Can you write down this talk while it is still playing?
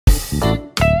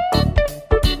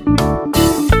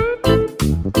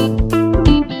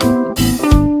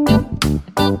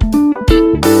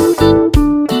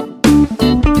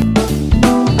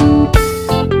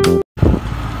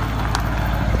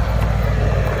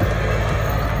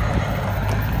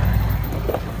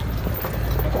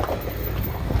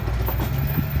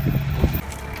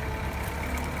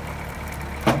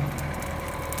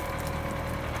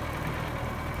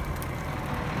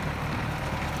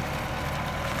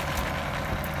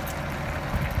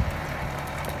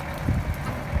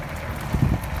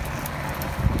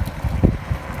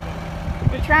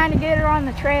Trying to get her on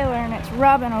the trailer and it's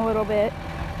rubbing a little bit.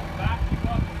 Back you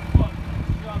up a foot,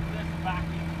 shove this back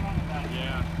in front of that.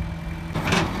 Yeah.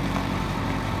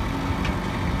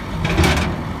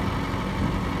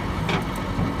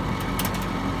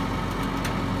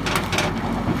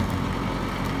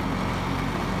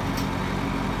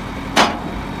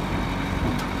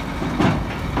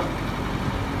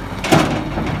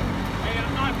 Hey,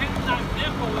 I'm not hitting that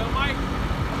nickel, am I?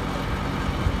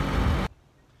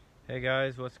 Hey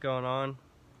guys, what's going on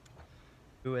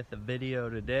with the video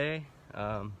today?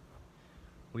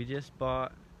 We just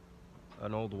bought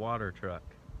an old water truck,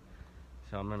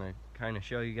 so I'm gonna kind of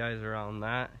show you guys around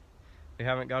that. We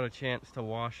haven't got a chance to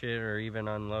wash it or even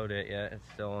unload it yet. It's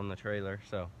still on the trailer,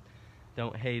 so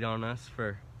don't hate on us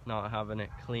for not having it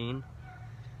clean.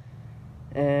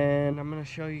 And I'm gonna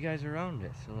show you guys around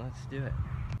it, so let's do it.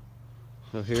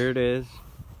 So here it is.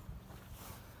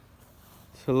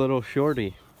 It's a little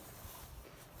shorty.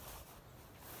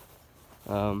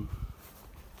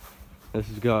 This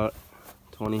has got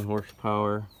 20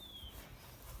 horsepower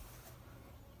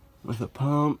with a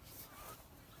pump.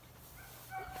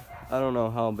 I don't know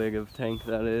how big of a tank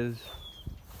that is.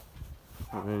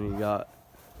 And then you got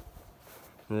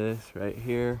this right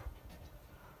here,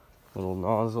 little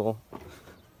nozzle.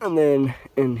 And then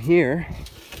in here,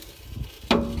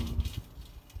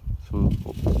 some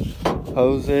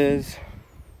hoses.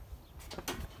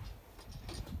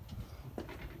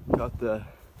 Got the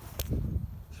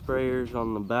sprayers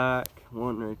on the back,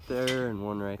 one right there and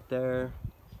one right there.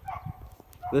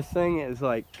 This thing is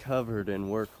like covered in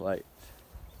work lights.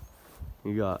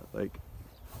 You got like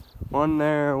one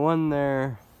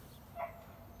there,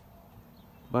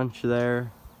 bunch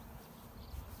there.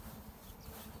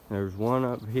 There's one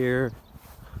up here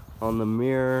on the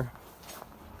mirror.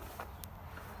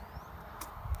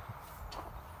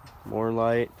 More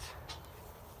lights.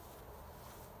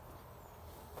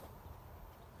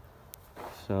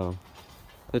 So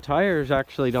the tires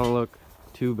actually don't look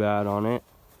too bad on it.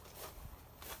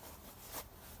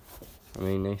 I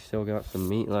mean, they still got some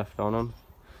meat left on them,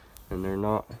 and they're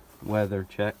not weather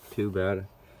checked too bad.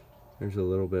 There's a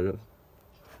little bit of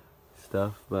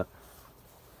stuff, but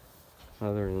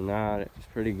other than that, it's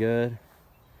pretty good.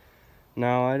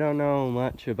 Now, I don't know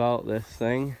much about this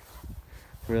thing,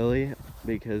 really,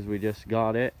 because we just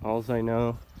got it. All I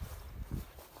know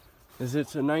is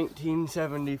it's a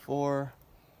 1974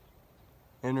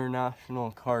 International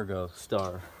Cargo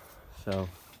Star. So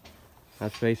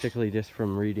that's basically just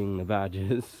from reading the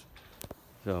badges.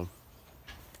 So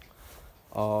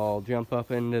I'll jump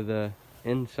up into the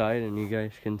inside and you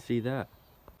guys can see that.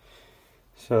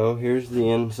 So here's the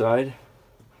inside.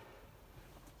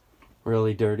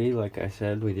 Really dirty, like I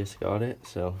said, we just got it.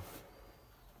 So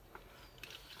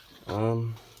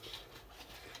I'm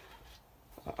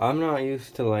not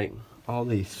used to like all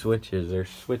these switches.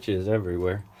 There's switches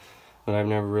everywhere, but I've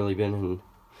never really been in,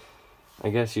 I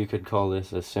guess you could call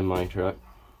this a semi truck,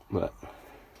 but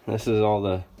this is all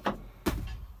the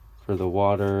for the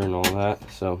water and all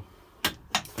that. So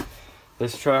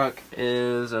this truck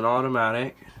is an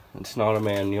automatic. It's not a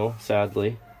manual,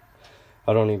 sadly.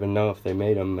 I don't even know if they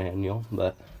made them manual,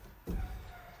 but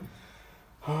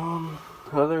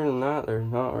other than that,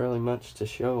 there's not really much to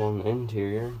show on the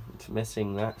interior. It's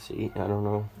missing that seat. I don't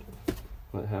know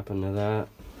what happened to that.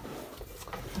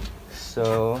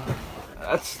 So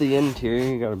that's the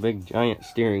interior. You got a big giant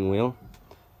steering wheel.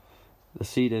 The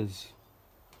seat is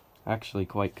actually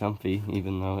quite comfy,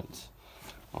 even though it's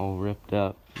all ripped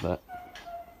up. But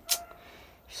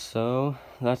so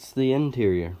that's the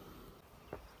interior.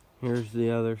 Here's the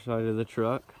other side of the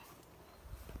truck.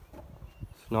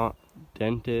 It's not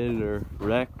dented or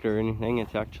wrecked or anything.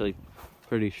 It's actually a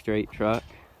pretty straight truck.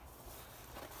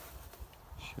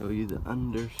 Show you the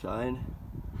underside.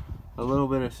 A little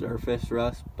bit of surface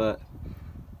rust, but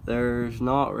there's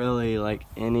not really like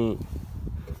any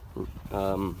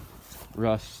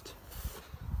rust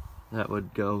that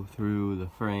would go through the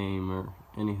frame or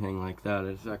anything like that.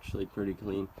 It's actually pretty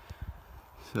clean.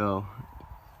 So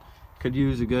could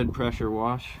use a good pressure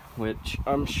wash, which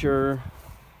I'm sure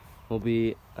will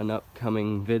be an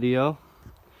upcoming video,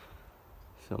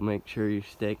 so make sure you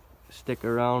stick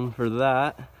around for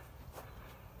that.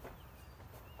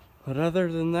 But other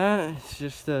than that, it's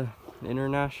just a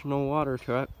international water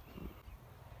truck.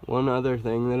 One other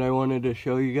thing that I wanted to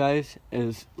show you guys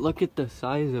is look at the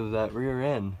size of that rear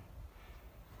end.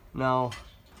 Now,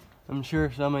 I'm sure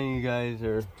some of you guys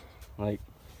are like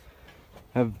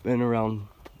have been around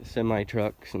semi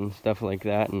trucks and stuff like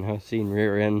that and have seen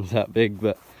rear ends that big,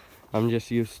 but I'm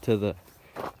just used to the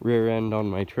rear end on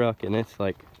my truck, and it's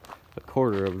like a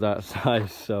quarter of that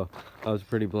size, so I was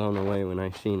pretty blown away when I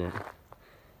seen it.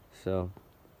 So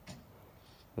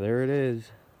there it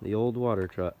is, the old water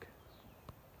truck.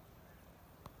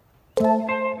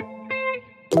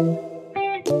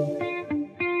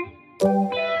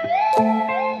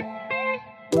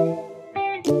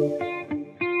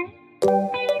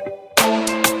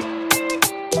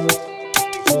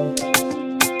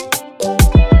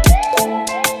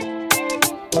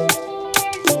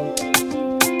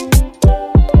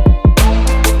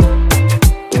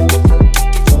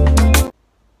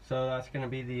 So that's going to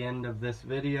be the end of this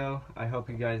video. I hope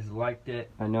you guys liked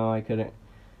it. I know I couldn't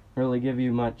really give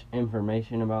you much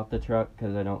information about the truck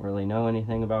because I don't really know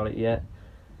anything about it yet.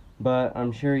 But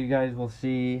I'm sure you guys will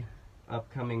see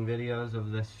upcoming videos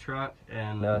of this truck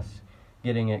and us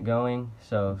getting it going.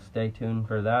 So stay tuned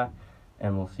for that,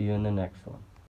 and we'll see you in the next one.